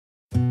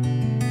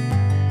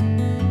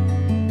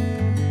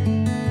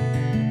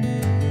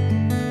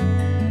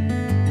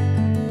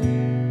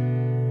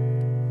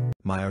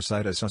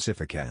Myositis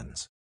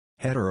ossificans.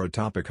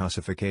 Heterotopic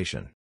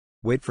ossification.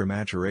 Wait for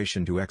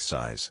maturation to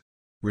excise.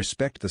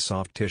 Respect the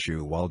soft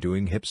tissue while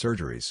doing hip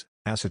surgeries,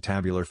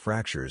 acetabular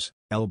fractures,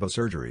 elbow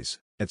surgeries,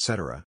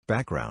 etc.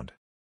 Background.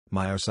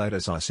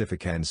 Myositis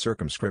ossificans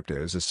circumscripta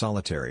is a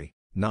solitary,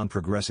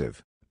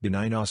 non-progressive,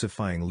 benign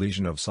ossifying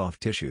lesion of soft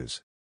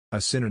tissues.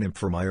 A synonym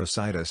for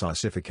myositis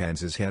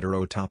ossificans is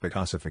heterotopic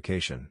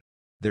ossification.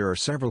 There are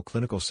several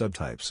clinical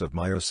subtypes of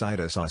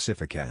myositis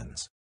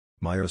ossificans.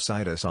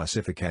 Myositis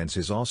ossificans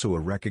is also a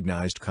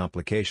recognized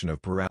complication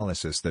of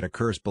paralysis that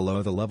occurs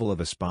below the level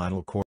of a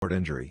spinal cord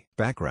injury.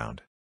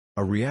 Background.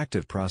 A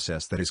reactive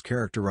process that is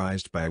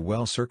characterized by a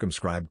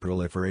well-circumscribed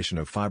proliferation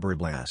of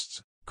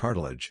fibroblasts,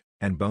 cartilage,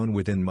 and bone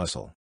within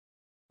muscle.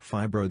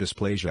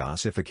 Fibrodysplasia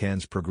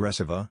ossificans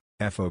progressiva,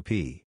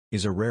 FOP,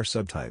 is a rare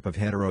subtype of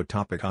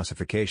heterotopic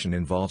ossification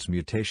involves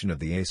mutation of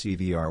the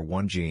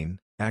ACVR1 gene,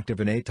 active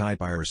in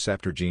A-type I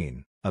receptor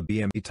gene, a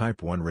BME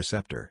type 1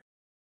 receptor.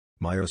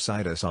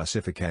 Myositis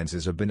ossificans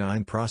is a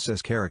benign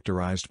process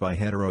characterized by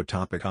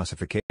heterotopic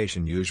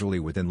ossification usually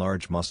within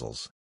large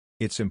muscles.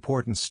 Its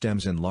importance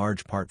stems in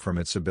large part from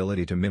its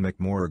ability to mimic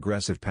more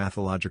aggressive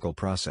pathological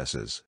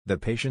processes. The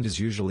patient is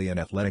usually an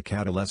athletic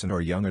adolescent or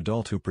young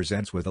adult who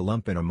presents with a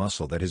lump in a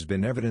muscle that has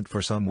been evident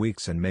for some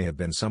weeks and may have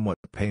been somewhat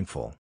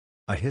painful.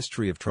 A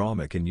history of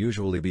trauma can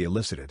usually be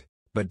elicited,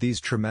 but these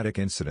traumatic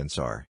incidents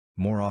are,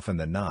 more often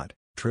than not,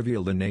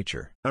 trivial in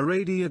nature. A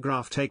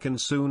radiograph taken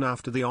soon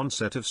after the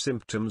onset of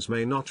symptoms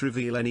may not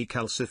reveal any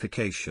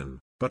calcification,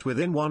 but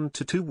within 1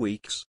 to 2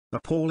 weeks,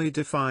 a poorly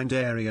defined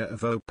area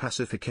of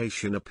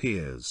opacification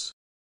appears.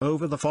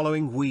 Over the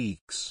following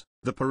weeks,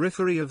 the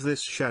periphery of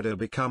this shadow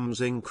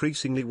becomes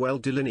increasingly well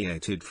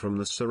delineated from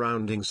the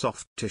surrounding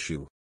soft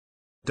tissue.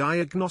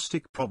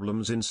 Diagnostic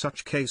problems in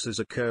such cases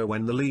occur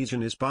when the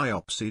lesion is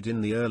biopsied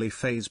in the early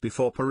phase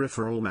before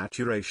peripheral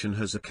maturation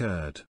has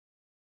occurred.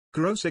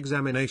 Gross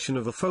examination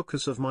of a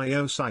focus of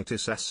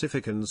Myositis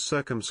ossificans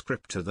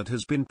circumscripta that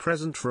has been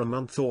present for a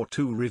month or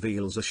two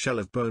reveals a shell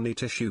of bony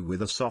tissue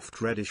with a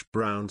soft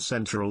reddish-brown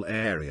central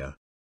area.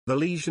 The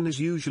lesion is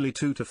usually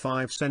 2 to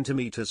 5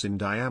 centimeters in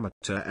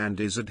diameter and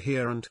is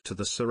adherent to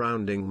the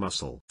surrounding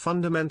muscle.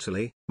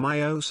 Fundamentally,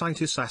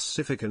 Myositis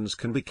ossificans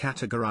can be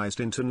categorized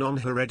into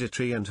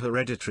non-hereditary and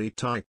hereditary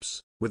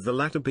types, with the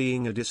latter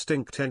being a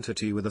distinct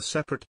entity with a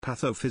separate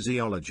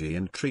pathophysiology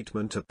and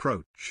treatment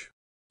approach.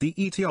 The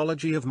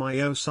etiology of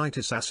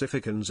Myositis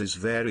ossificans is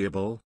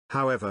variable,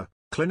 however,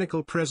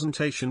 clinical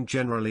presentation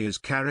generally is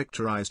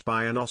characterized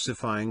by an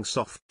ossifying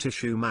soft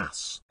tissue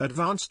mass.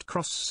 Advanced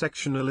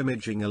cross-sectional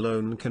imaging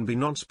alone can be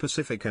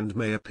nonspecific and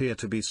may appear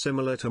to be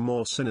similar to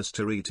more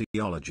sinister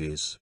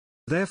etiologies.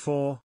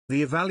 Therefore,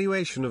 the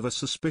evaluation of a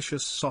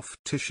suspicious soft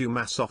tissue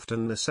mass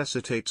often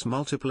necessitates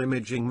multiple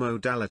imaging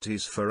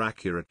modalities for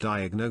accurate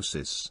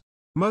diagnosis.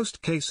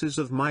 Most cases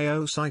of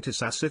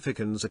Myositis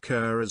ossificans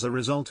occur as a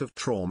result of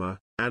trauma,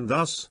 and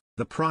thus,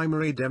 the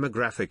primary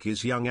demographic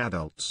is young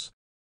adults.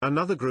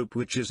 Another group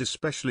which is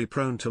especially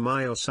prone to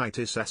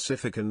Myositis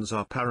ossificans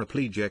are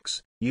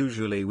paraplegics,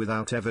 usually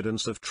without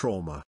evidence of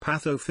trauma.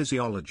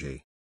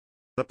 Pathophysiology.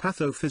 The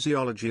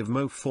pathophysiology of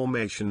MO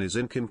formation is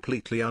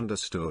incompletely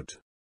understood.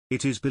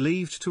 It is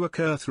believed to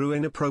occur through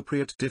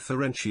inappropriate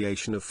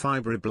differentiation of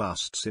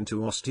fibroblasts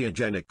into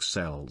osteogenic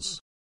cells.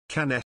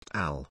 Can et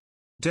al.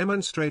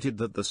 Demonstrated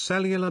that the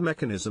cellular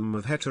mechanism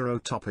of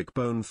heterotopic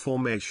bone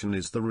formation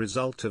is the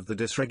result of the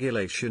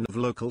dysregulation of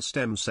local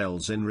stem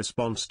cells in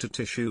response to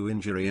tissue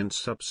injury and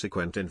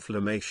subsequent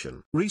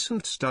inflammation.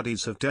 Recent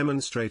studies have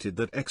demonstrated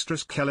that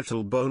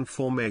extraskeletal bone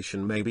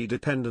formation may be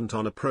dependent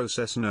on a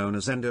process known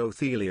as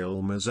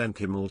endothelial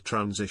mesenchymal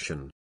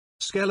transition.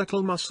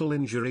 Skeletal muscle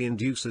injury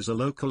induces a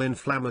local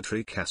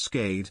inflammatory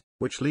cascade,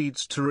 which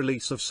leads to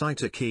release of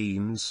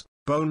cytokines,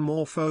 bone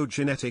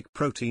morphogenetic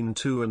protein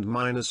 2 and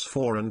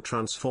 -4 and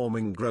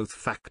transforming growth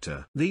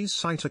factor. These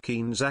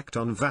cytokines act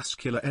on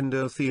vascular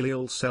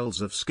endothelial cells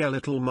of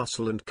skeletal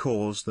muscle and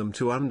cause them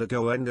to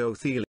undergo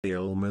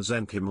endothelial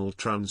mesenchymal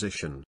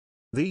transition.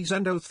 These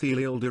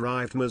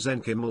endothelial-derived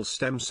mesenchymal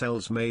stem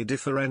cells may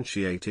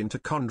differentiate into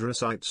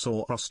chondrocytes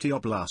or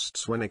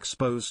osteoblasts when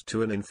exposed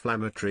to an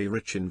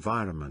inflammatory-rich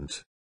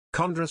environment.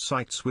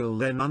 Chondrocytes will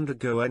then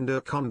undergo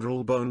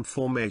endochondral bone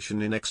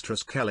formation in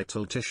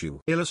extraskeletal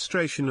tissue.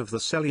 Illustration of the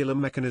cellular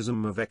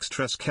mechanism of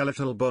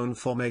extraskeletal bone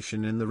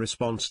formation in the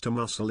response to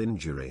muscle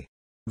injury.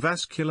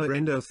 Vascular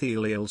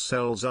endothelial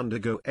cells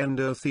undergo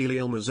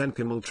endothelial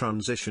mesenchymal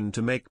transition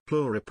to make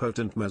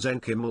pluripotent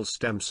mesenchymal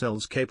stem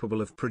cells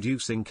capable of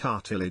producing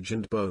cartilage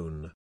and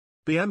bone.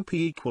 BMP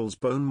equals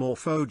bone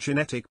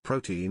morphogenetic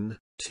protein,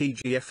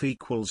 TGF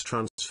equals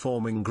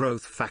transforming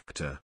growth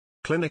factor.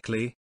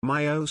 Clinically,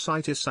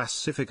 Myositis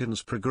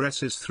ossificans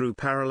progresses through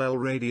parallel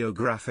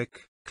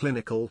radiographic,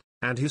 clinical,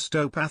 and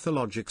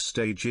histopathologic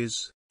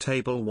stages,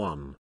 Table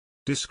 1.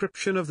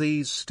 Description of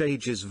these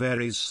stages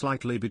varies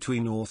slightly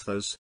between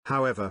authors,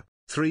 however,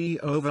 3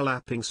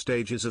 overlapping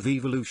stages of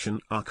evolution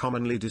are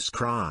commonly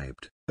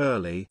described: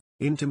 early,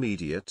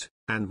 intermediate,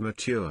 and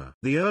mature.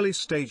 The early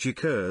stage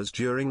occurs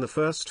during the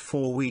first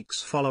 4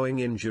 weeks following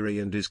injury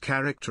and is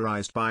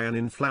characterized by an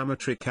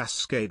inflammatory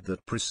cascade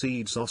that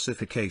precedes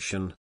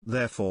ossification.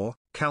 Therefore,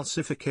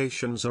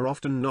 calcifications are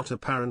often not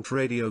apparent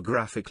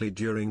radiographically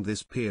during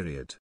this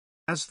period.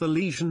 As the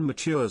lesion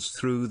matures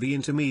through the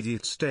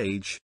intermediate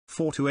stage,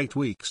 4 to 8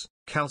 weeks,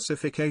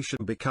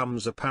 calcification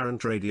becomes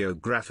apparent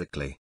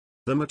radiographically.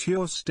 The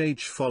mature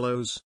stage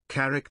follows,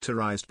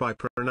 characterized by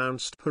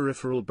pronounced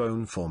peripheral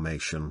bone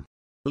formation.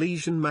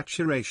 Lesion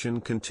maturation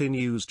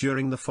continues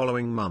during the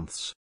following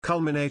months,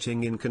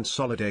 culminating in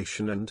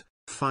consolidation and,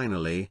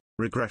 finally,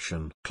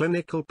 regression.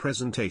 Clinical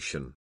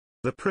presentation.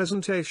 The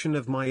presentation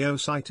of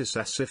myositis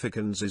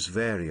ossificans is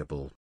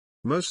variable.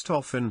 Most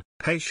often,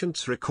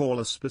 patients recall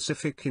a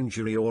specific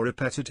injury or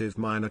repetitive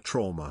minor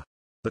trauma.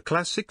 The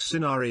classic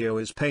scenario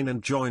is pain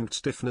and joint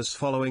stiffness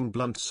following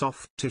blunt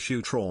soft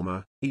tissue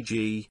trauma,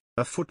 e.g.,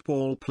 a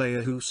football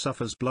player who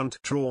suffers blunt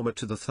trauma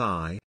to the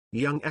thigh.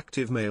 Young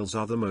active males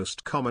are the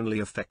most commonly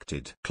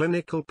affected.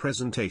 Clinical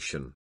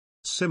presentation.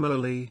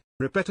 Similarly,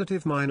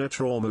 repetitive minor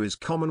trauma is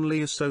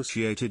commonly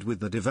associated with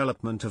the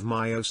development of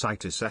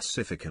myositis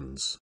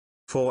ossificans.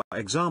 For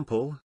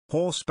example,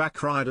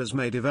 horseback riders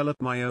may develop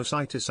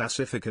myositis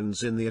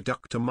ossificans in the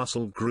adductor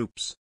muscle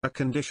groups, a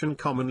condition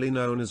commonly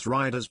known as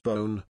rider's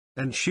bone,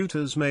 and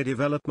shooters may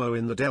develop MO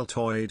in the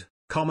deltoid,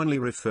 commonly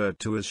referred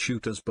to as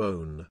shooter's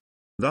bone.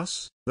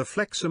 Thus, the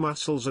flexor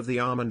muscles of the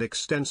arm and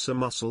extensor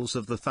muscles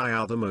of the thigh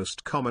are the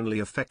most commonly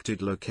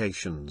affected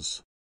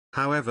locations.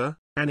 However,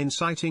 an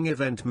inciting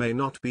event may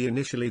not be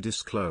initially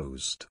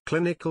disclosed.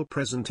 Clinical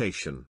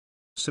presentation.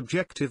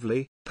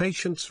 Subjectively,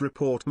 patients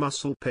report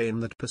muscle pain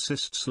that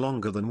persists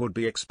longer than would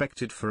be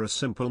expected for a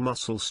simple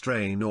muscle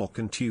strain or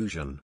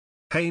contusion.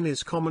 Pain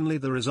is commonly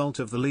the result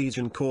of the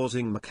lesion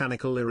causing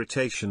mechanical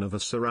irritation of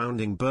a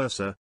surrounding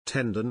bursa,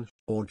 tendon,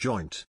 or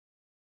joint.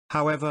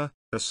 However,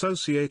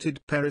 associated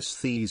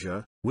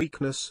paresthesia,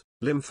 weakness,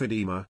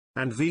 lymphedema,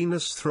 and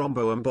venous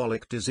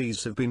thromboembolic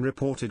disease have been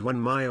reported when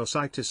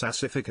myositis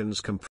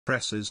ossificans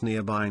compresses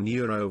nearby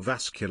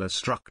neurovascular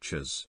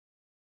structures.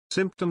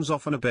 Symptoms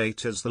often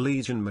abate as the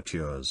lesion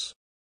matures.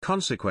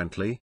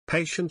 Consequently,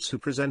 patients who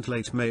present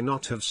late may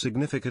not have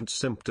significant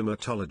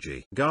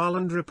symptomatology.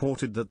 Garland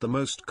reported that the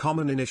most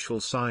common initial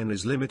sign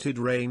is limited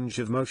range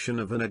of motion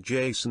of an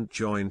adjacent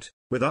joint,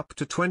 with up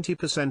to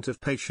 20% of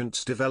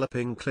patients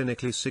developing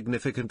clinically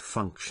significant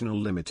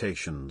functional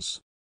limitations.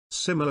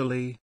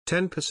 Similarly,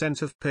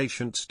 10% of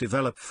patients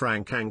develop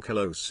frank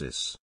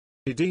ankylosis.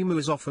 Edema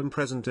is often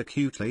present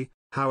acutely,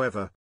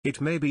 however, it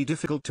may be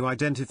difficult to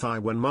identify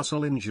when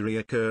muscle injury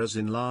occurs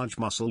in large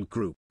muscle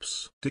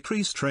groups.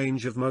 Decreased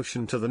range of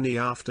motion to the knee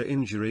after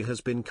injury has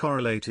been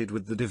correlated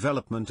with the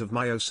development of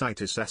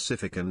myositis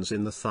ossificans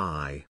in the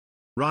thigh.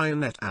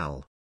 Ryan et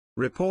al.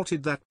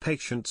 Reported that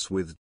patients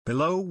with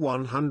below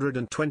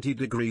 120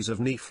 degrees of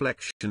knee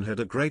flexion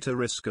had a greater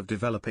risk of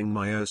developing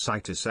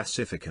myositis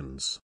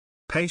ossificans.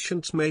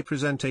 Patients may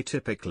present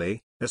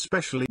atypically,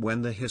 especially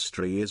when the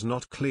history is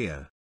not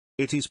clear.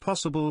 It is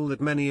possible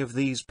that many of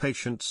these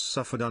patients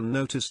suffered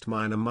unnoticed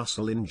minor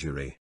muscle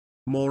injury.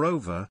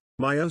 Moreover,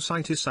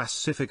 myositis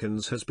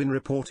ossificans has been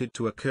reported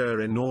to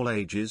occur in all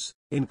ages,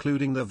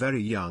 including the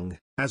very young,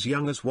 as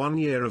young as 1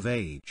 year of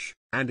age,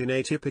 and in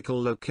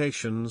atypical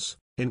locations,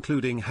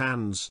 including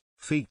hands,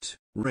 feet,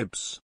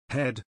 ribs,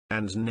 head,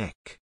 and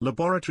neck.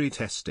 Laboratory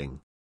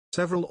testing.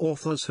 Several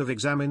authors have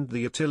examined the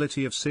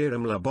utility of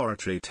serum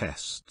laboratory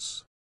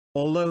tests.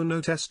 Although no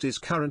test is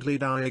currently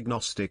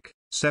diagnostic,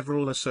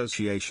 several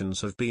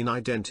associations have been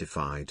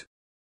identified.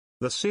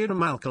 The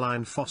serum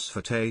alkaline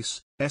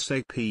phosphatase,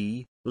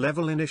 SAP,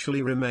 level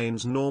initially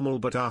remains normal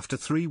but after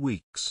 3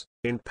 weeks,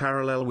 in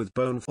parallel with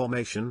bone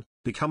formation,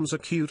 becomes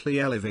acutely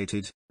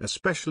elevated,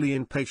 especially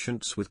in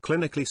patients with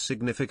clinically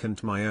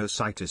significant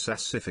myositis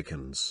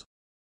ossificans.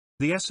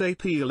 The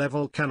SAP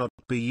level cannot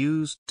be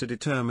used to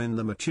determine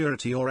the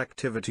maturity or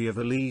activity of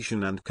a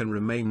lesion and can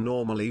remain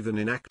normal even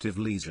in active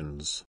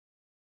lesions.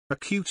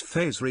 Acute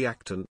phase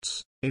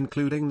reactants,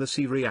 including the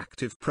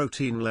C-reactive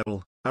protein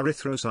level,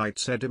 erythrocyte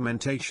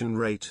sedimentation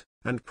rate,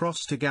 and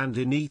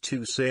prostaglandin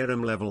E2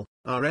 serum level,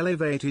 are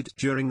elevated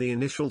during the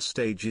initial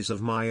stages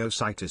of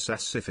myositis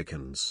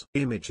ossificans.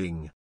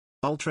 Imaging.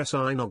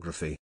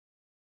 Ultrasonography.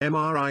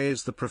 MRI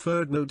is the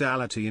preferred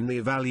modality in the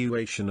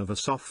evaluation of a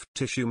soft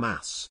tissue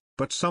mass,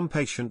 but some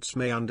patients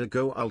may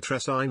undergo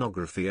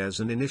ultrasonography as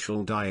an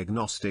initial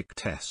diagnostic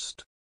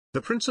test.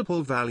 The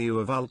principal value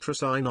of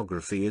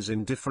ultrasonography is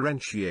in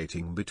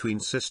differentiating between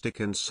cystic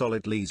and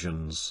solid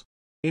lesions.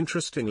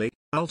 Interestingly,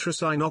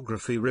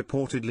 ultrasonography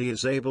reportedly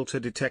is able to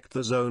detect the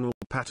zonal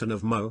pattern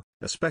of MO,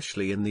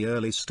 especially in the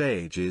early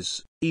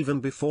stages, even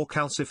before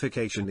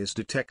calcification is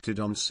detected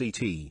on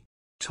CT.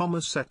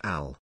 Thomas et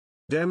al.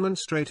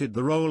 Demonstrated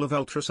the role of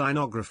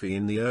ultrasonography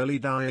in the early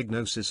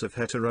diagnosis of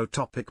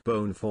heterotopic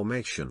bone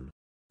formation.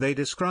 They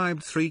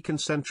described three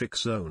concentric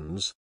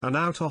zones: an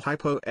outer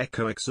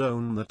hypoechoic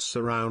zone that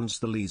surrounds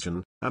the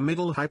lesion, a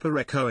middle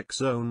hyperechoic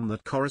zone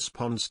that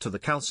corresponds to the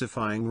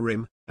calcifying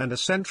rim, and a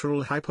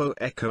central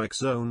hypoechoic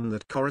zone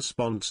that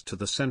corresponds to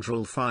the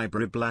central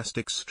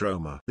fibroblastic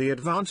stroma. The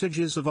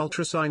advantages of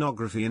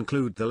ultrasonography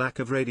include the lack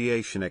of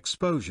radiation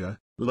exposure,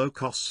 low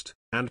cost,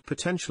 and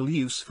potential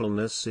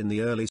usefulness in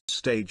the early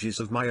stages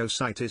of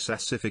myositis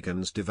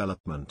ossificans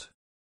development.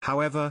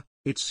 However,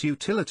 its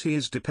utility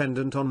is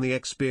dependent on the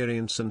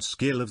experience and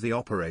skill of the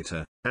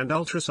operator, and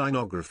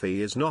ultrasonography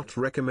is not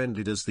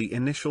recommended as the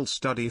initial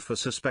study for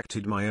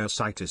suspected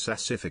myositis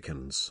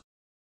ossificans.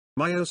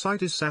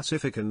 Myositis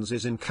ossificans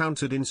is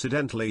encountered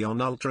incidentally on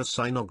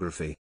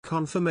ultrasonography.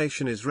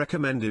 Confirmation is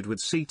recommended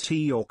with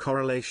CT or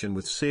correlation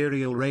with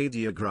serial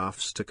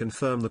radiographs to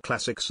confirm the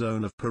classic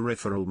zone of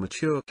peripheral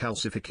mature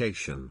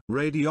calcification.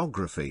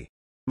 Radiography.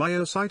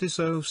 Myositis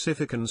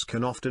ossificans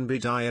can often be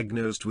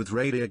diagnosed with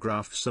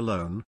radiographs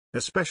alone,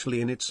 especially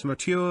in its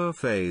mature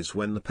phase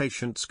when the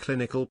patient's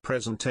clinical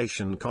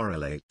presentation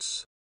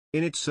correlates.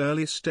 In its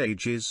early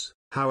stages,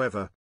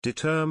 however,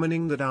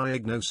 determining the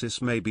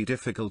diagnosis may be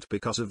difficult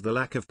because of the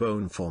lack of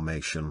bone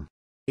formation.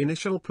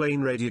 Initial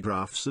plain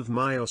radiographs of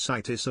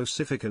myositis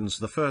ossificans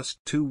the first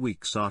 2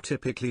 weeks are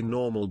typically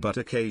normal but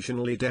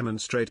occasionally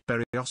demonstrate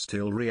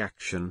periosteal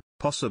reaction,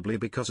 possibly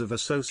because of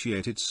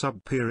associated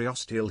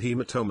subperiosteal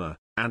hematoma,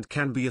 and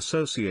can be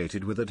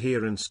associated with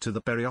adherence to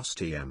the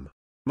periosteum.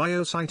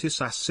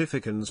 Myositis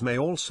ossificans may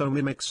also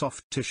mimic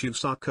soft tissue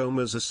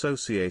sarcomas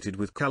associated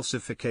with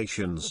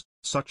calcifications,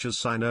 such as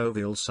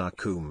synovial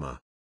sarcoma.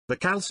 The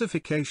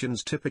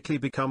calcifications typically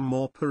become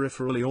more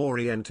peripherally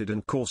oriented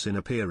and coarse in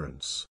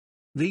appearance.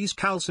 These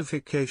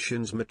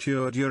calcifications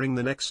mature during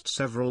the next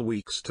several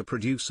weeks to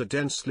produce a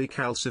densely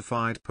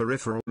calcified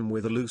peripheral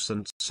with a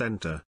lucent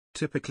center,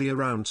 typically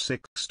around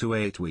 6 to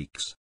 8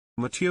 weeks.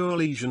 Mature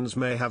lesions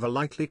may have a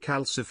lightly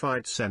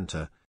calcified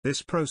center.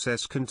 This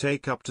process can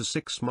take up to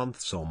 6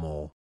 months or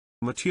more.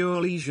 Mature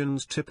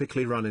lesions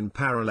typically run in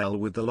parallel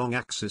with the long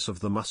axis of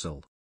the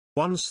muscle.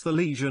 Once the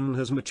lesion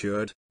has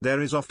matured, there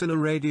is often a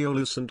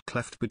radiolucent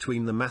cleft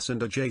between the mass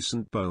and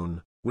adjacent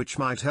bone, which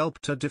might help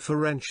to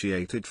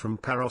differentiate it from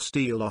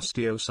periosteal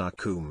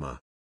osteosarcoma.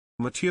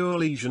 Mature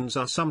lesions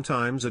are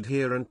sometimes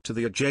adherent to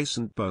the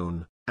adjacent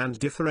bone, and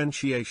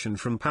differentiation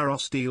from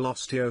periosteal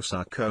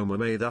osteosarcoma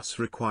may thus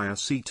require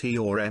CT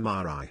or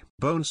MRI.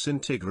 Bone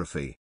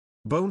scintigraphy.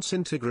 Bone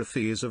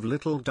scintigraphy is of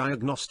little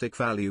diagnostic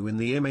value in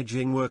the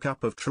imaging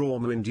workup of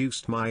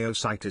trauma-induced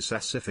myositis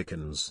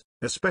ossificans,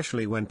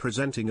 especially when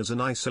presenting as an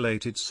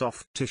isolated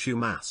soft tissue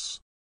mass.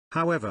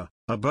 However,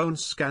 a bone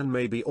scan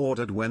may be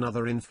ordered when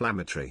other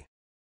inflammatory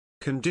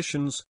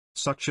conditions,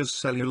 such as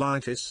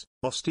cellulitis,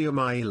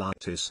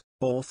 osteomyelitis,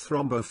 or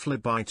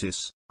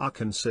thrombophlebitis, are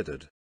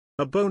considered.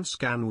 A bone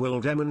scan will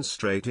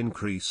demonstrate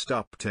increased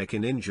uptake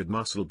in injured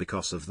muscle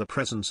because of the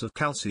presence of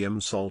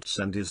calcium salts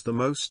and is the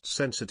most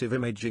sensitive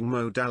imaging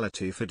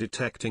modality for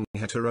detecting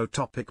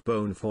heterotopic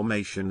bone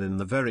formation in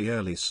the very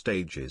early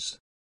stages.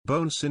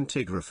 Bone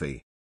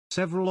scintigraphy.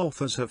 Several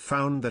authors have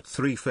found that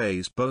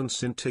 3-phase bone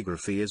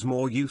scintigraphy is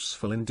more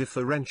useful in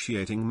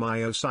differentiating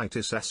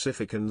myositis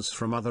ossificans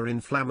from other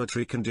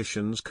inflammatory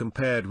conditions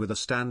compared with a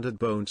standard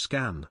bone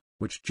scan,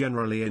 which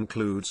generally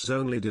includes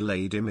only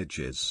delayed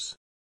images.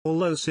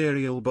 Although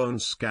serial bone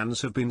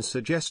scans have been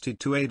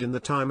suggested to aid in the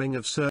timing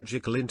of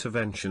surgical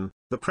intervention,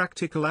 the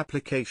practical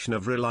application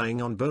of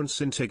relying on bone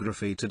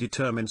scintigraphy to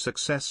determine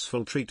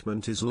successful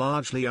treatment is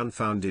largely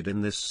unfounded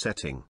in this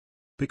setting.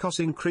 Because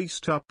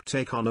increased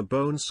uptake on a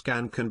bone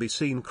scan can be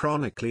seen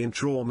chronically in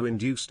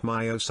trauma-induced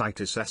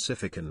myositis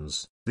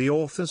ossificans, the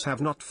authors have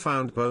not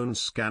found bone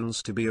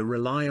scans to be a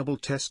reliable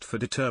test for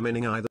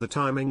determining either the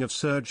timing of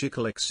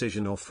surgical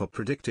excision or for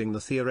predicting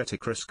the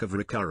theoretic risk of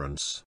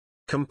recurrence.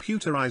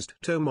 Computerized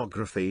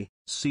tomography,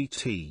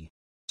 CT.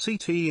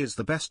 CT is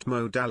the best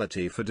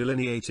modality for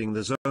delineating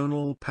the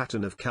zonal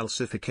pattern of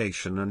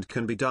calcification and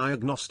can be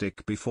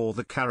diagnostic before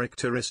the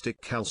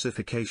characteristic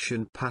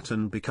calcification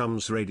pattern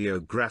becomes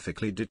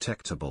radiographically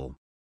detectable.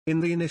 In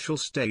the initial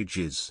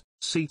stages,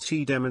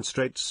 CT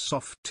demonstrates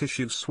soft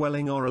tissue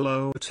swelling or a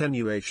low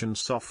attenuation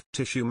soft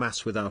tissue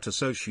mass without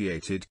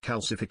associated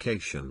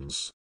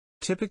calcifications.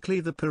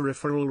 Typically the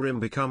peripheral rim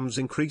becomes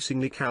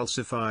increasingly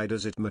calcified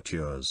as it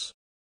matures.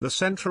 The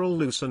central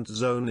lucent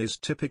zone is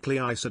typically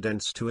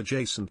isodense to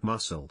adjacent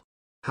muscle.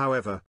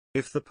 However,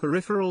 if the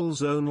peripheral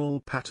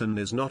zonal pattern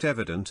is not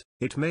evident,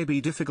 it may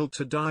be difficult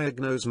to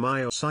diagnose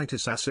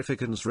myositis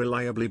ossificans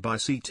reliably by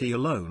CT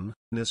alone,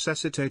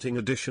 necessitating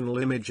additional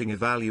imaging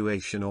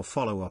evaluation or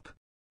follow-up.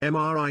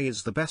 MRI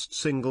is the best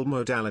single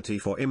modality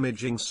for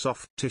imaging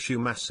soft tissue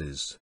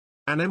masses.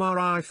 An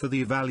MRI for the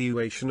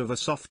evaluation of a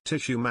soft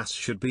tissue mass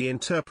should be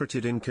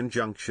interpreted in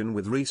conjunction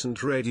with recent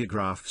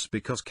radiographs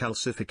because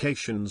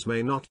calcifications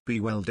may not be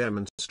well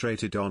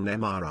demonstrated on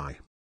MRI.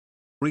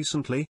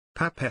 Recently,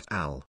 Papp et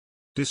al.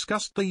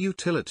 Discussed the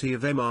utility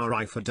of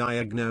MRI for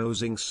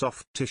diagnosing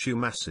soft tissue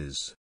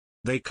masses.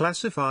 They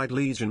classified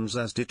lesions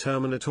as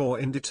determinate or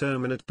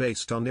indeterminate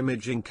based on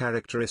imaging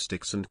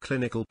characteristics and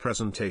clinical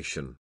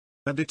presentation.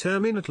 A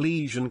determinate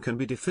lesion can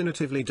be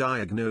definitively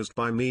diagnosed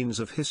by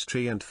means of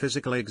history and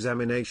physical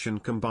examination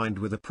combined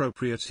with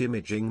appropriate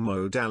imaging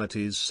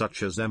modalities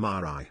such as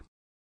MRI.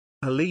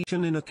 A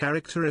lesion in a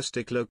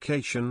characteristic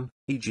location,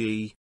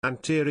 e.g.,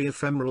 anterior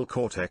femoral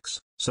cortex,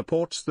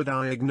 supports the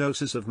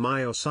diagnosis of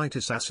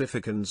myositis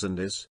ossificans and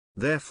is,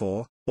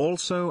 therefore,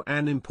 also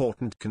an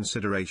important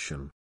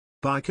consideration.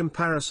 By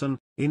comparison,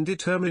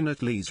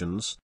 indeterminate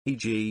lesions,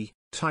 e.g.,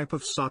 type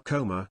of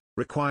sarcoma,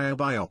 require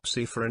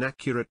biopsy for an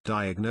accurate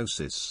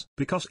diagnosis.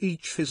 Because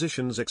each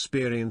physician's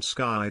experience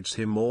guides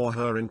him or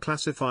her in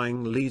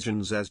classifying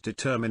lesions as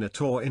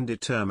determinate or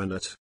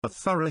indeterminate, a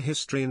thorough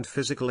history and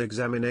physical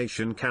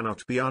examination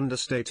cannot be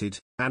understated,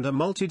 and a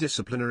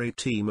multidisciplinary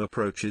team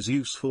approach is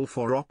useful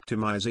for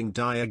optimizing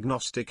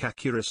diagnostic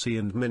accuracy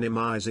and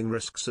minimizing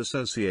risks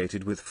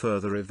associated with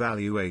further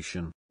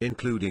evaluation,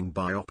 including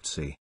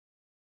biopsy.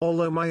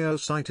 Although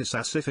myositis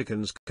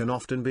ossificans can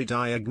often be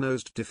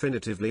diagnosed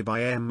definitively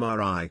by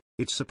MRI,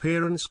 its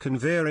appearance can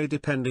vary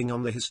depending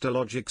on the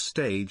histologic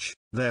stage,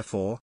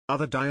 therefore,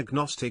 other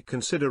diagnostic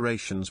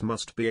considerations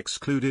must be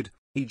excluded,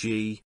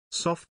 e.g.,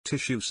 soft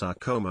tissue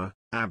sarcoma,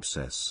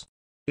 abscess.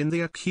 In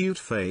the acute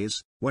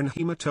phase, when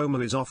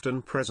hematoma is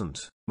often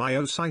present,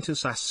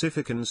 myositis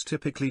ossificans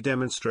typically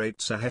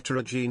demonstrates a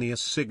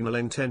heterogeneous signal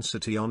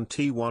intensity on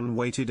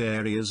T1-weighted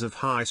areas of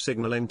high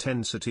signal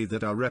intensity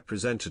that are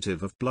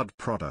representative of blood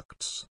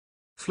products.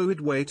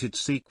 Fluid-weighted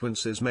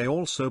sequences may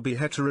also be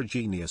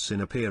heterogeneous in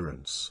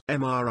appearance.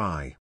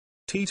 MRI.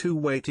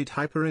 T2-weighted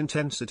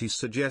hyperintensity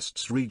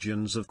suggests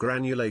regions of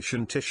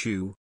granulation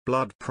tissue,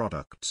 blood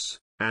products,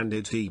 and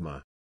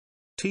edema.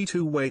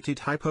 T2-weighted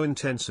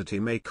hypointensity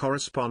may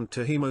correspond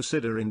to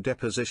hemosiderin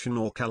deposition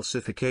or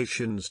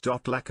calcifications.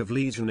 Lack of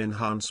lesion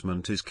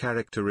enhancement is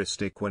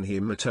characteristic when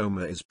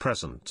hematoma is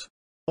present.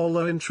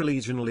 Although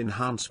intralesional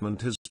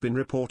enhancement has been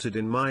reported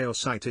in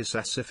myositis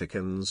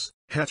ossificans,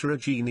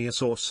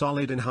 heterogeneous or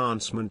solid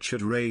enhancement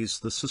should raise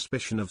the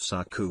suspicion of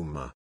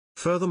sarcoma.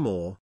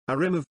 Furthermore, a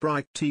rim of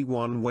bright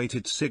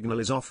T1-weighted signal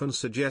is often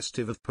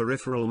suggestive of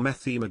peripheral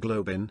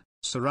methemoglobin.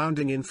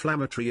 Surrounding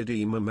inflammatory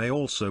edema may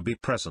also be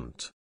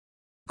present.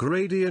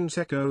 Gradient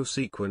echo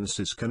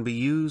sequences can be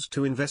used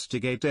to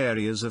investigate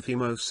areas of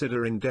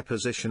hemosiderin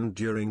deposition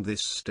during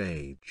this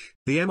stage.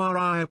 The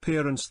MRI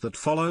appearance that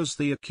follows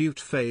the acute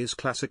phase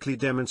classically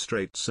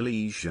demonstrates a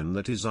lesion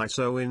that is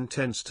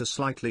iso-intense to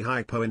slightly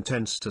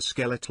hypointense to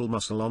skeletal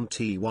muscle on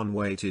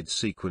T1-weighted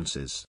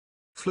sequences.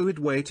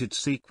 Fluid-weighted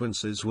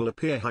sequences will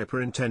appear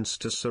hyperintense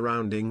to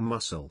surrounding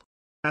muscle.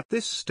 At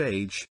this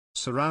stage,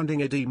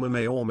 surrounding edema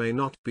may or may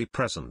not be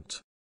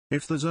present.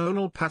 If the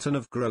zonal pattern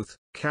of growth,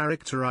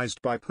 characterized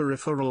by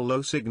peripheral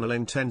low signal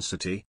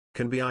intensity,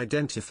 can be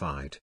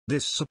identified,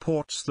 this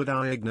supports the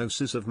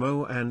diagnosis of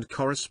MO and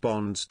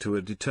corresponds to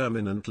a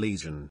determinant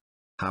lesion.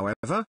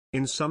 However,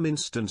 in some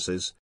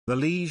instances, the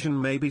lesion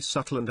may be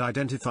subtle and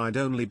identified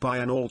only by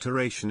an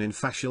alteration in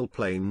fascial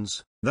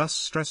planes, thus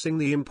stressing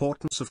the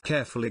importance of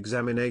careful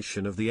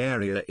examination of the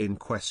area in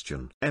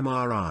question.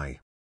 MRI.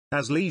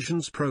 As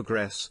lesions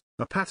progress,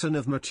 a pattern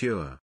of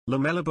mature,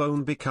 lamellar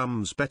bone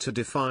becomes better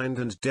defined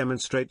and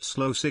demonstrates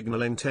low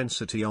signal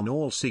intensity on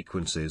all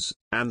sequences,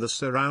 and the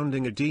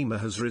surrounding edema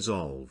has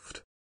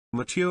resolved.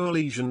 Mature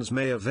lesions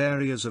may have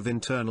areas of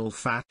internal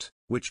fat,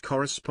 which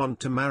correspond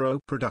to marrow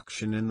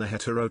production in the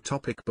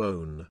heterotopic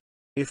bone.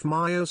 If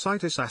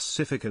myositis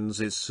ossificans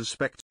is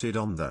suspected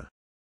on the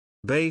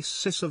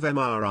basis of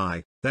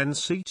MRI, then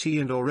CT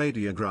and/or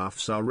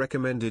radiographs are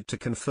recommended to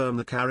confirm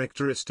the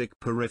characteristic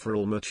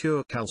peripheral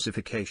mature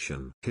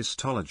calcification.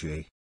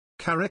 Histology.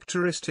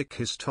 Characteristic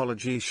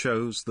histology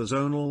shows the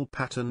zonal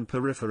pattern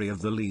periphery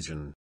of the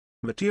lesion.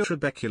 Mature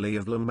trabeculae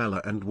of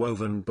lamellar and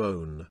woven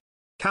bone.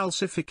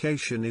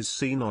 Calcification is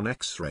seen on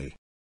X-ray.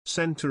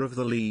 Center of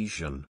the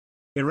lesion.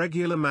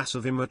 Irregular mass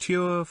of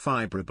immature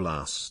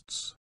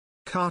fibroblasts.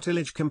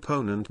 Cartilage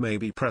component may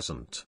be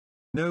present.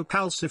 No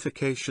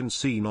calcification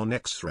seen on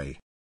X-ray.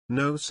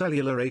 No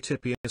cellular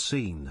atypia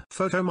seen.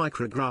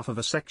 Photomicrograph of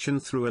a section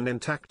through an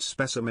intact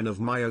specimen of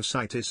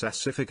myositis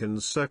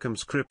ossificans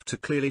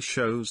circumscripta clearly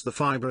shows the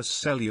fibrous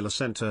cellular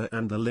center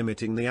and the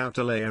limiting the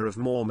outer layer of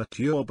more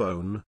mature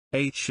bone,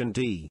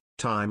 H&D,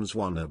 ×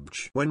 1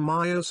 obj. When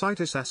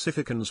myositis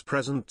ossificans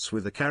presents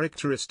with a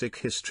characteristic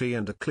history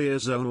and a clear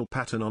zonal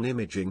pattern on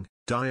imaging,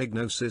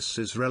 diagnosis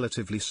is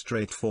relatively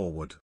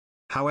straightforward.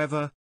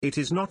 However, it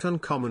is not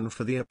uncommon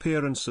for the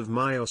appearance of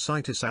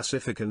myositis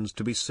ossificans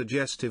to be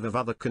suggestive of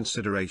other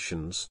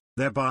considerations,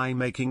 thereby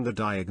making the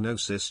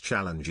diagnosis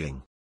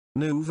challenging.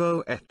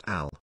 Nouveau et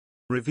al.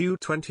 Review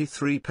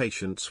 23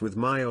 patients with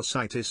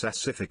myositis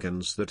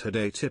ossificans that had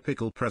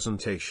atypical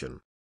presentation.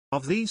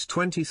 Of these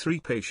 23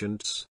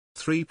 patients,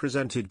 3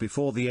 presented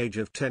before the age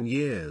of 10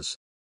 years.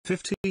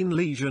 15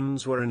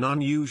 lesions were in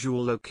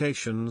unusual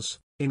locations,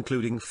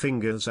 including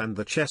fingers and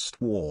the chest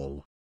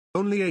wall.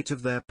 Only 8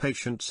 of their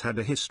patients had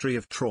a history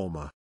of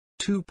trauma.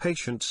 2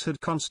 patients had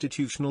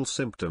constitutional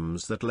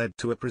symptoms that led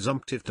to a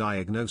presumptive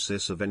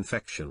diagnosis of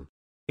infection.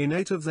 In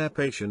 8 of their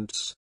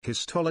patients,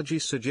 histology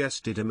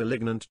suggested a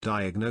malignant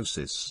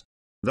diagnosis.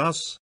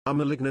 Thus, a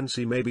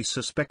malignancy may be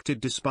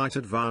suspected despite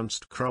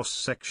advanced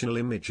cross-sectional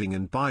imaging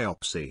and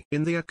biopsy.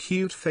 In the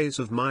acute phase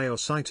of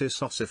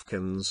myositis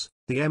ossificans,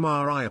 the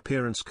MRI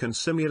appearance can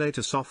simulate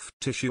a soft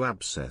tissue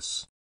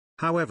abscess.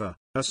 However,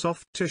 a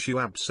soft tissue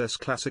abscess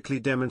classically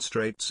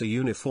demonstrates a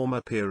uniform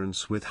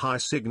appearance with high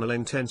signal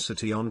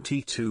intensity on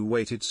T2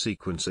 weighted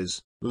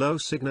sequences, low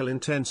signal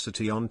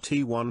intensity on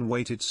T1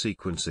 weighted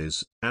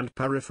sequences, and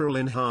peripheral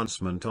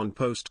enhancement on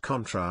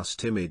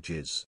post-contrast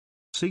images.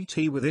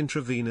 CT with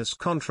intravenous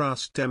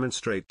contrast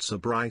demonstrates a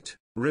bright,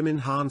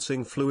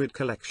 rim-enhancing fluid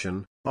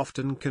collection,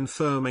 often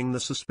confirming the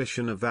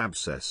suspicion of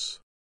abscess.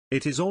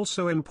 It is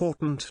also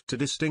important to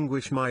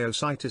distinguish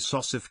myositis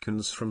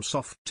ossificans from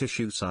soft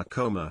tissue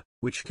sarcoma,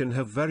 which can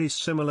have very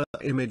similar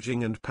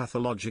imaging and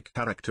pathologic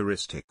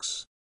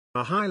characteristics.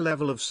 A high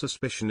level of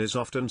suspicion is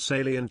often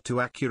salient to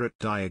accurate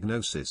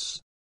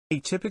diagnosis. A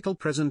typical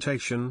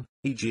presentation,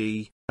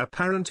 e.g.,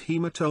 apparent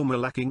hematoma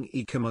lacking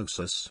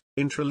ecchymosis,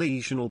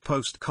 intralesional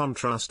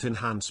post-contrast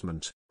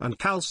enhancement, and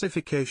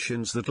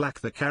calcifications that lack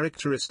the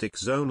characteristic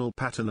zonal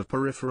pattern of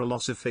peripheral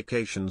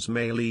ossifications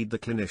may lead the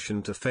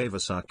clinician to favor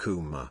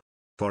sarcoma.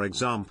 For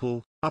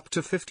example, up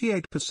to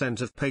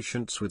 58% of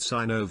patients with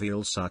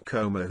synovial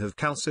sarcoma have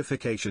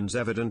calcifications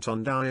evident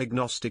on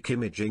diagnostic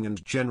imaging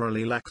and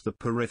generally lack the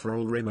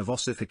peripheral rim of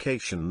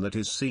ossification that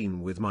is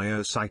seen with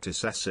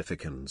myositis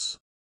ossificans.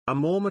 A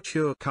more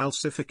mature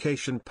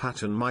calcification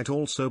pattern might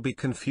also be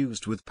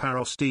confused with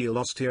parosteal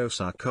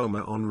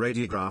osteosarcoma on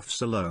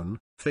radiographs alone,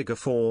 Figure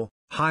 4,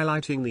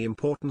 highlighting the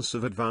importance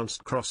of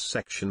advanced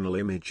cross-sectional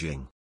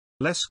imaging.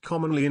 Less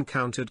commonly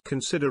encountered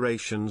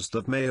considerations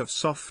that may have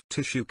soft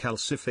tissue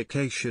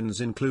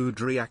calcifications include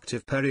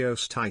reactive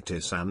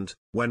periostitis and,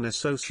 when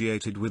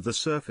associated with the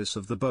surface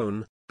of the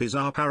bone,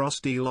 bizarre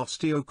parosteal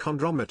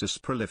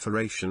osteochondromatous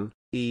proliferation,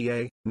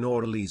 EA,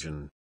 nor a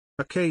lesion.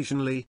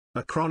 Occasionally,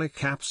 a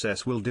chronic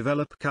abscess will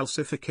develop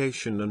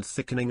calcification and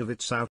thickening of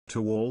its outer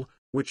wall,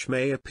 which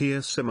may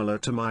appear similar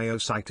to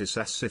myositis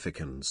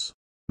ossificans.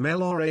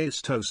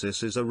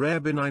 Myositis is a rare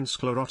benign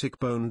sclerotic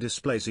bone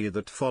dysplasia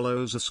that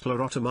follows a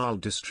sclerotomal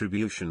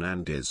distribution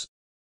and is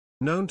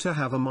known to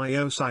have a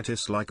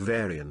myositis-like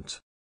variant.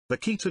 The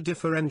key to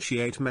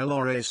differentiate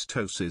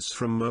myositis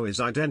from MO is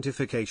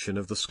identification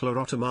of the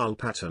sclerotomal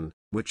pattern,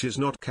 which is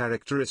not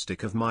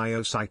characteristic of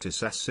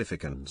myositis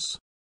ossificans.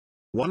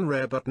 One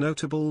rare but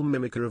notable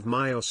mimicker of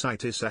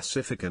myositis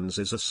ossificans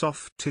is a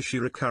soft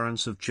tissue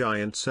recurrence of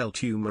giant cell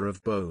tumor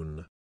of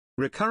bone.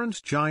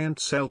 Recurrent giant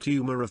cell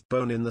tumor of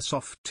bone in the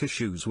soft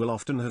tissues will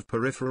often have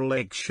peripheral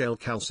eggshell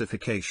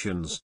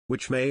calcifications,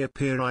 which may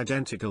appear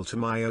identical to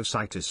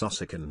myositis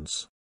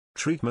ossificans.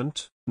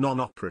 Treatment,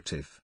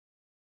 non-operative.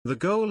 The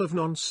goal of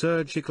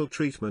non-surgical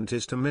treatment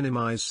is to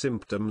minimize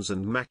symptoms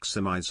and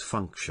maximize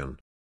function.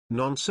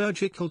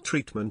 Non-surgical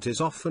treatment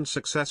is often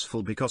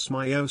successful because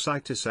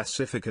myositis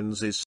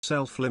ossificans is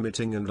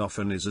self-limiting and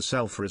often is a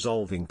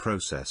self-resolving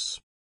process.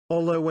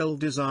 Although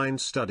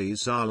well-designed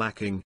studies are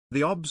lacking,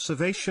 the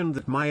observation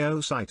that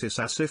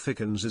myositis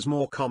ossificans is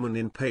more common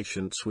in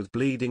patients with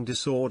bleeding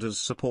disorders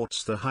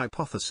supports the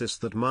hypothesis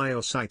that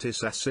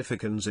myositis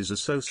ossificans is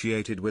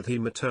associated with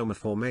hematoma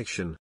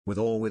formation, with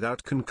or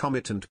without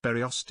concomitant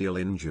periosteal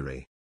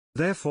injury.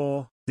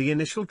 Therefore, the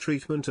initial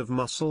treatment of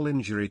muscle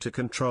injury to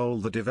control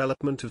the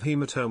development of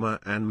hematoma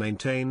and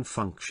maintain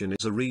function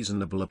is a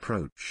reasonable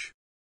approach.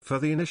 For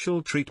the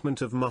initial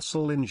treatment of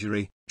muscle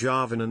injury,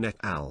 Jarvin et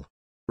al.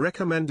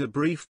 Recommend a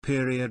brief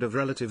period of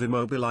relative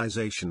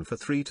immobilization for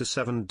 3 to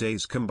 7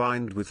 days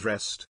combined with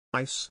rest,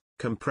 ice,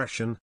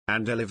 compression,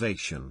 and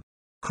elevation.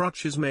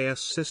 Crutches may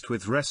assist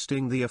with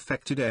resting the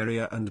affected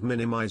area and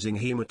minimizing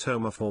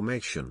hematoma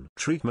formation.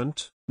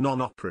 Treatment,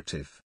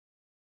 non-operative.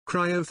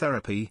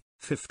 Cryotherapy,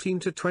 15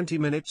 to 20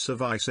 minutes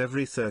of ice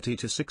every 30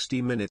 to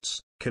 60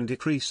 minutes, can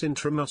decrease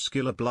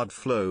intramuscular blood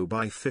flow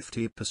by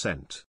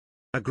 50%.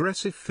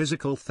 Aggressive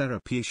physical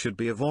therapy should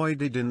be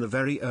avoided in the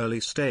very early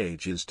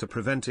stages to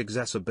prevent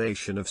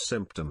exacerbation of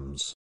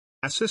symptoms.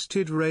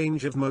 Assisted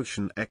range of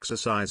motion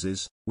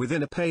exercises,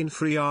 within a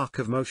pain-free arc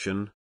of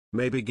motion,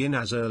 may begin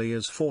as early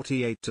as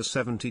 48 to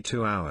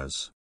 72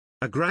 hours.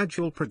 A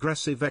gradual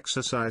progressive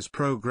exercise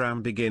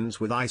program begins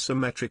with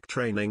isometric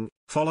training,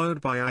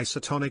 followed by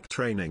isotonic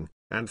training,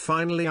 and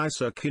finally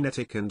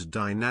isokinetic and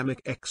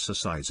dynamic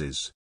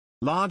exercises.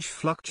 Large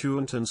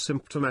fluctuant and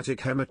symptomatic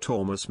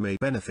hematomas may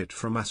benefit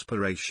from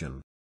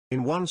aspiration.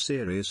 In one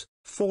series,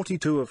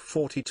 42 of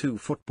 42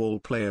 football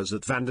players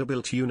at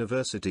Vanderbilt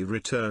University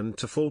returned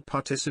to full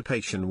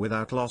participation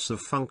without loss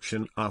of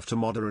function after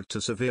moderate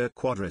to severe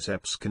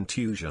quadriceps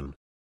contusion.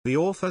 The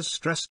authors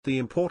stressed the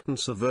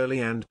importance of early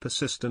and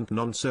persistent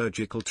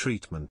non-surgical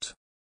treatment.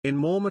 In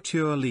more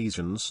mature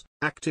lesions,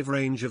 active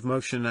range of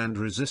motion and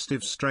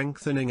resistive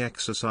strengthening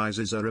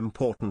exercises are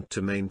important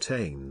to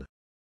maintain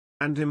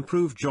and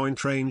improve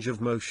joint range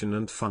of motion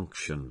and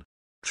function.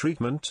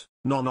 Treatment,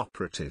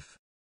 non-operative.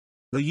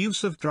 The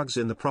use of drugs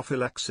in the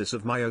prophylaxis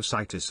of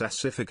myositis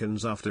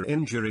ossificans after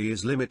injury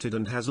is limited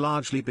and has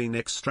largely been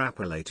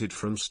extrapolated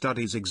from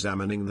studies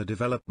examining the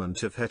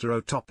development of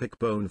heterotopic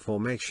bone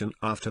formation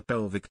after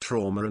pelvic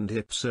trauma and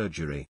hip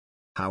surgery.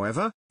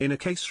 However, in a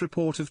case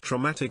report of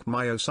traumatic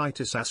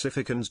myositis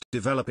ossificans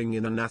developing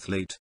in an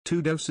athlete,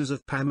 2 doses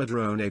of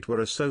pamidronate were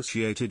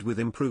associated with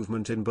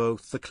improvement in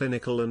both the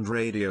clinical and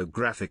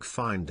radiographic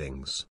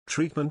findings.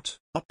 Treatment,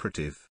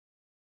 operative.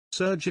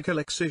 Surgical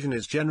excision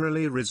is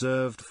generally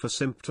reserved for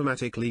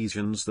symptomatic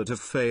lesions that have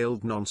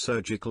failed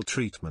non-surgical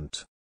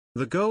treatment.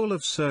 The goal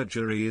of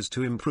surgery is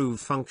to improve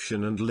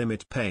function and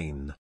limit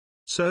pain.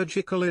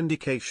 Surgical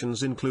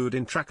indications include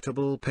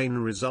intractable pain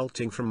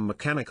resulting from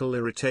mechanical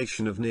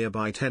irritation of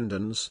nearby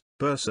tendons,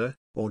 bursa,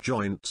 or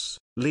joints,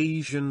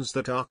 lesions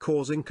that are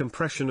causing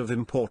compression of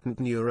important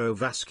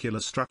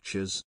neurovascular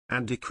structures,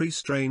 and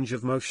decreased range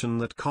of motion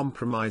that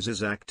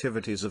compromises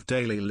activities of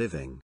daily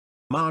living.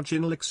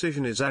 Marginal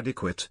excision is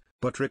adequate,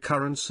 but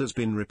recurrence has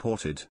been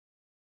reported.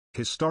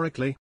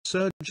 Historically,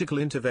 surgical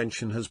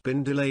intervention has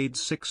been delayed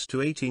 6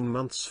 to 18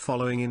 months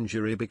following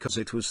injury because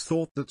it was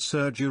thought that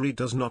surgery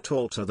does not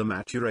alter the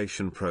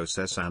maturation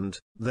process and,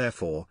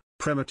 therefore,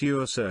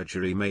 premature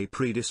surgery may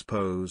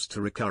predispose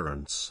to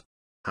recurrence.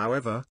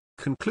 However,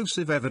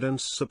 conclusive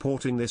evidence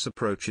supporting this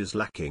approach is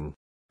lacking.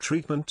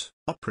 Treatment,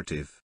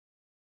 operative.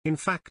 In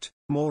fact,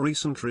 more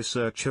recent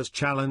research has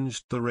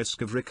challenged the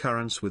risk of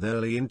recurrence with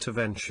early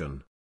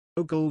intervention.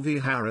 Ogilvy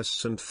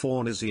Harris and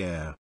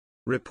Fournier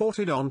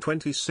reported on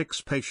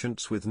 26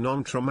 patients with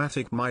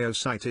non-traumatic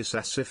myositis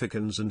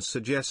ossificans and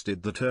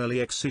suggested that early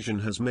excision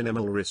has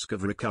minimal risk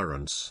of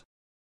recurrence.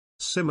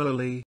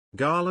 Similarly,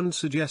 Garland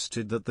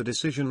suggested that the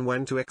decision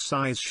when to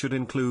excise should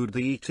include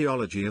the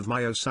etiology of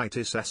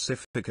myositis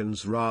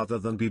ossificans rather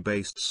than be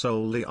based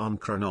solely on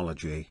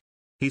chronology.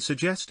 He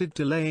suggested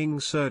delaying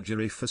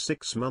surgery for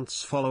 6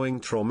 months following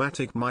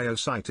traumatic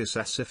myositis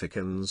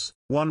ossificans,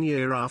 1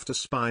 year after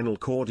spinal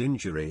cord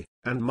injury,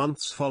 and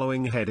months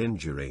following head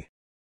injury.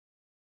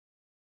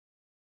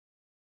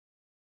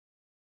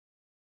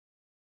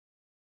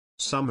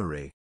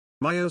 Summary.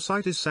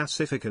 Myositis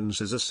ossificans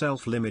is a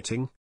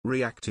self-limiting,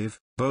 reactive,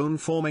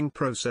 bone-forming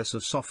process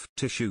of soft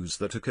tissues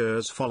that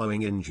occurs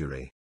following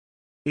injury.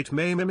 It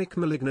may mimic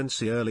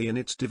malignancy early in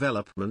its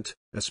development,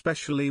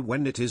 especially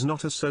when it is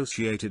not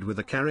associated with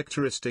a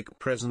characteristic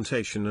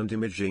presentation and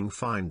imaging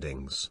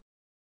findings.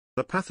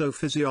 The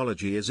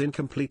pathophysiology is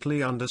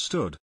incompletely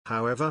understood,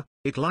 however,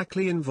 it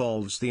likely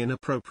involves the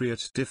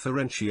inappropriate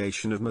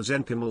differentiation of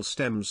mesenchymal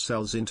stem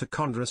cells into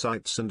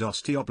chondrocytes and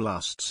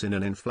osteoblasts in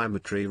an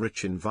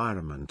inflammatory-rich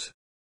environment.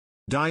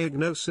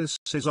 Diagnosis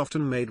is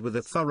often made with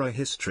a thorough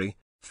history,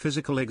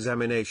 physical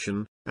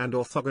examination, and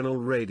orthogonal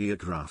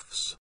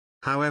radiographs.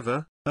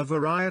 However, a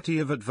variety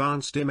of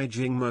advanced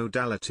imaging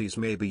modalities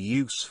may be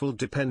useful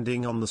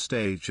depending on the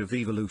stage of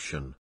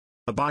evolution.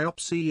 A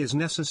biopsy is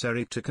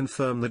necessary to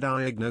confirm the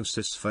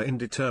diagnosis for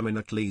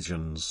indeterminate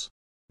lesions.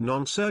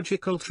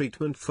 Non-surgical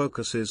treatment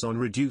focuses on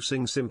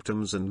reducing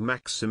symptoms and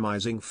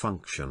maximizing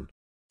function.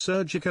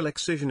 Surgical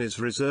excision is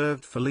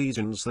reserved for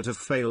lesions that have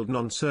failed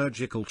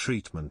non-surgical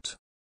treatment.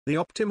 The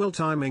optimal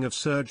timing of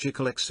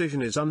surgical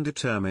excision is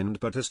undetermined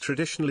but has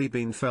traditionally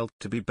been felt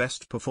to be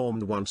best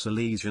performed once a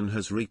lesion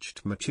has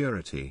reached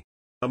maturity.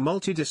 A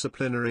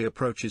multidisciplinary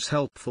approach is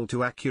helpful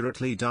to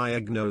accurately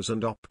diagnose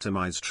and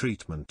optimize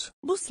treatment.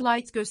 Bu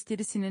slide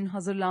gösterisinin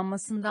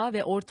hazırlanmasında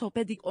ve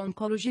ortopedik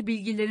onkoloji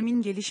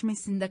bilgilerimin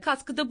gelişmesinde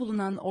katkıda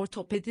bulunan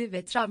ortopedi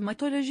ve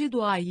travmatoloji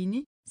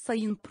duayeni,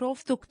 Sayın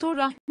Prof. Dr.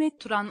 Ahmet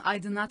Turan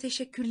Aydın'a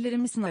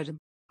teşekkürlerimi sunarım.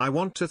 I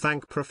want to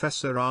thank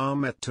Professor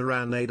Ahmet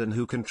Turan Aydın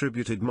who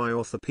contributed my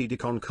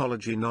orthopedic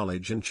oncology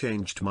knowledge and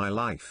changed my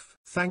life.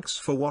 Thanks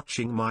for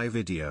watching my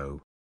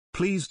video.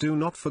 Please do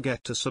not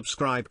forget to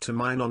subscribe to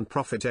my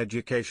non-profit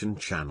education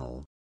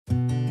channel.